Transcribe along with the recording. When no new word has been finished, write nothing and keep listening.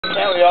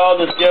Can't we all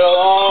just get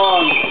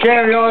along?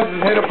 Can't we all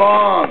just hit a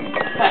bong?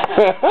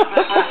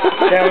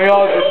 Can't we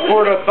all just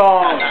sport a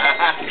thong?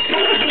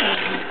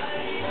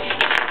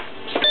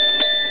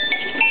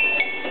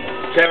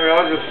 Can't we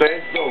all just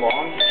stay so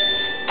long?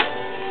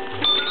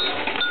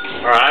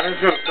 Alright, I'm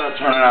just gonna start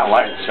turning out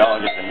lights till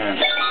I get the hint.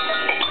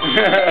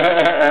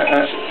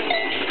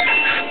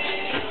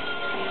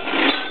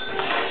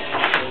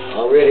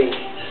 Already.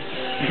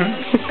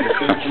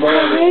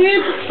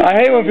 I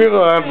hate when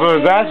people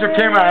that's your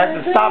camera. I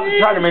have to stop and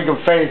try to make a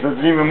face that's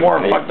even more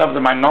fucked up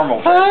than my normal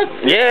face.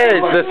 Yeah,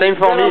 it's the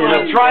same for me.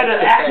 I try to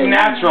act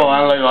natural.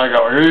 I look like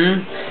a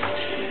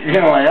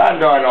you know, like I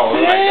know I don't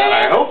look like that.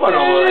 I hope I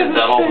don't look like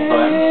that all the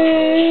time.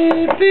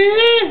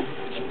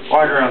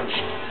 Background.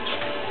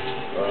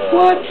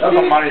 That's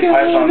a Monty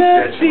Python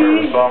sketch if I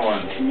ever saw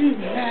one.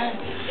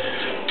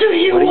 Do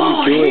you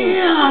want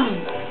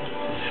him?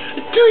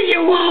 Do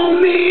you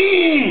want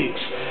me?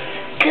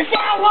 'Cause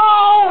I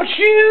want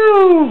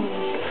you.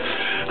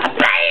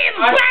 Babe,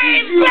 I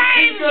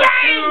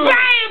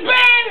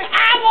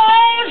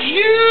want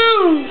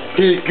you.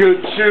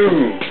 Pikachu.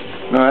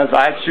 No, that's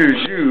I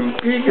choose you.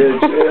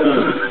 Pikachu.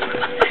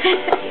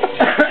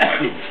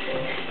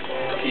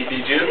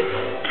 Pikachu?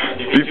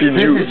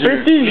 Pikachu.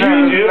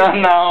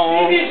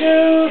 No.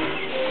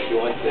 You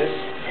want this?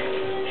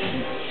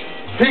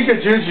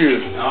 Pikachu.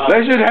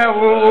 They should have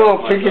little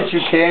Pikachu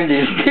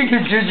candies.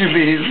 Pikachu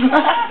bees.